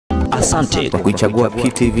Asante kwa kuichagua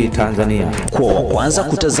PTV Tanzania. Kwa kwanza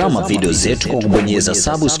kutazama video zetu kwa kubonyeza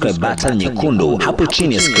subscribe button nyekundu hapo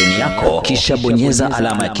chini ya screen yako, kisha bonyeza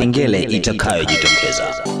alama ya kengele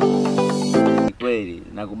itakayojitokeza. Kweli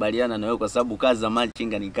nakubaliana na wewe kwa sababu kazi za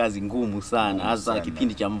machinga ni kazi ngumu sana, hasa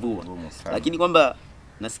kipindi cha mvua. Lakini kwamba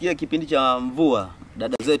nasikia kipindi cha mvua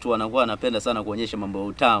dada zetu wanakuwa wanapenda sana kuonyesha mambo ya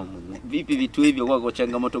utamu. Vipi vitu hivyo kwa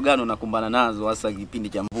changamoto gani unakumbana nazo hasa kipindi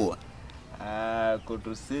cha mvua?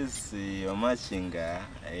 Kwetu sisi wa machinga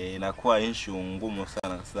inakuwa issue ngumu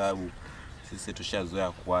sana kwa sababu sisi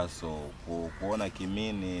tushazoea kwaso. Kuona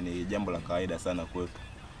kimini ni jambo la kawaida sana kwetu.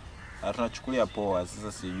 Tunachukulia poa.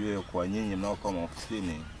 Sasa sijue kwa nyinyi mnaokuwa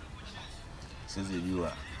maofisini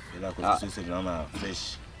sizijua, ila kwa sisi tunaona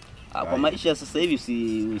fresh. Kwa maisha sasa hivi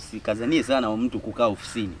usikazanie sana mtu kukaa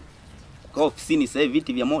ofisini. Kukaa ofisini sasa hivi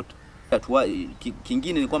viti vya moto.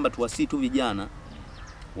 Kingine ni kwamba tuwasi tu vijana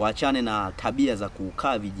waachane na tabia za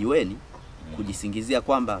kukaa vijiweni kujisingizia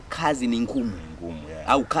kwamba kazi ni ngumu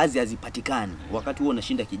au kazi hazipatikani wakati huo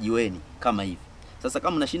unashinda kijiweni kama hivi. Sasa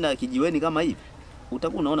kama unashinda kijiweni kama hivi,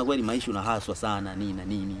 utakuwa unaona kweli maisha unahaswa sana nini na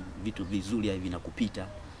nini, vitu vizuri hivi vinakupita,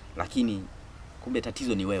 lakini kumbe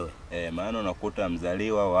tatizo ni wewe. Maana unakuta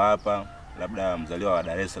mzaliwa wa hapa, labda mzaliwa wa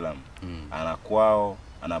Dar es Salaam, ana kwao,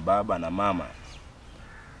 ana baba na mama.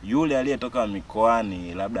 Yule aliyetoka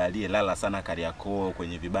mikoani, labda aliyelala sana Kariakoo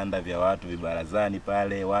kwenye vibanda vya watu, vibarazani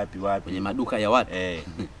pale, wapi kwenye maduka ya watu,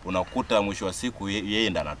 unakuta mwisho wa siku yeye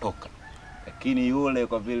ndo anatoka. Lakini yule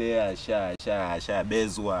kwa vile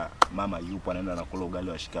ashabezwa, mama yupo anaenda nakula ugali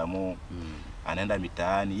wa shikamoo, anaenda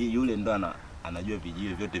mitaani, yule ndo anajua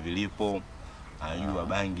vijiwe vyote vilipo, anajua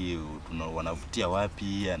bangi wanavutia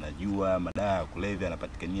wapi, anajua madawa ya kulevya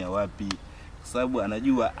yanapatikania wapi. Kwa sababu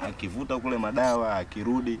anajua akivuta kule madawa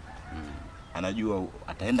akirudi, anajua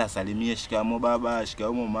ataenda salimie shikamoo baba,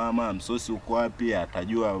 shikamoo mama, msosi uko wapi,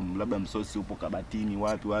 atajua labda msosi upo kabatini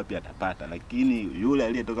wapi atapata. Lakini yule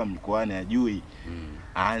aliyetoka mkoani ajui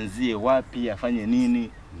aanzie wapi, afanye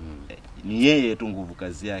nini. Ni yeye tu nguvu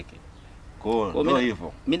kazi yake. Kwa ndio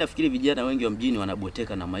hivyo. Mimi nafikiri vijana wengi wa mjini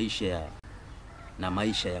wanaboteka na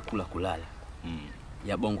maisha ya kula kulala.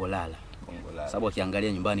 Ya bongo lala. Sababu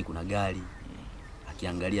akiangalia nyumbani kuna gari,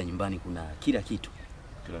 akiangalia nyumbani kuna kila kitu.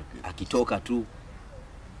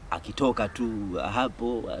 Akitoka tu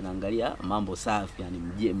hapo anaangalia mambo safi, yani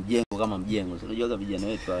mjengo kama mjengo. Unajua vijana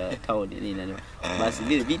wetu wa town nini, basi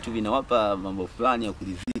vile vitu vinawapa mambo fulani ya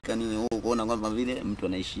kuridhika nini, kuona kwamba vile mtu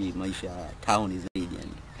anaishi maisha town zaidi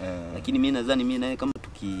yani. Lakini mimi nadhani mimi naye kama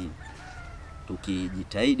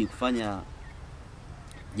tukijitahidi kufanya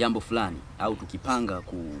jambo fulani au tukipanga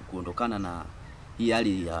kuondokana na hii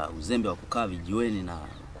hali ya uzembe wa kukaa vijiweni na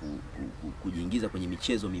kujiingiza kwenye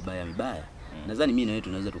michezo mibaya, nadhani mimi na wewe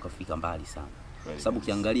tunaweza tukafika mbali sana. Sababu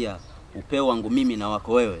ukiangalia upeo wangu mimi na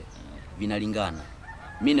wako wewe vinalingana.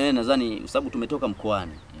 Mimi na wewe nadhani sababu tumetoka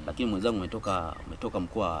mkoani, lakini mwenzangu umetoka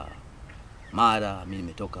mkoa Mara, mimi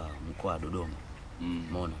nimetoka mkoa Dodoma.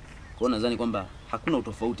 Umeona? Kwa hiyo nadhani kwamba hakuna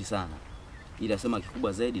utofauti sana. Ila sema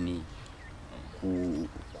kikubwa zaidi ni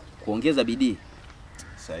kuongeza bidii.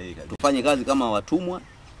 Sahihi kabisa. Tufanye kazi kama watumwa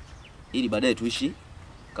ili baadaye tuishi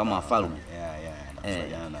kama wafalme.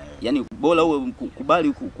 Yaani bora uwe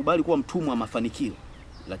kubali kuwa mtumwa wa mafanikio,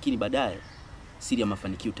 lakini baadaye siri ya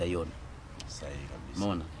mafanikio utaiona. Sahihi kabisa.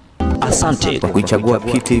 Umeona? Asante kwa kuichagua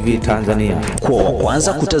PTV Tanzania. Kwa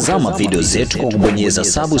kwanza kutazama video zetu kwa kubonyeza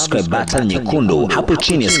subscribe button nyekundu hapo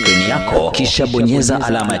chini ya screen yako, kisha bonyeza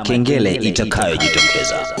alama ya kengele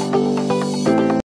itakayojitokeza.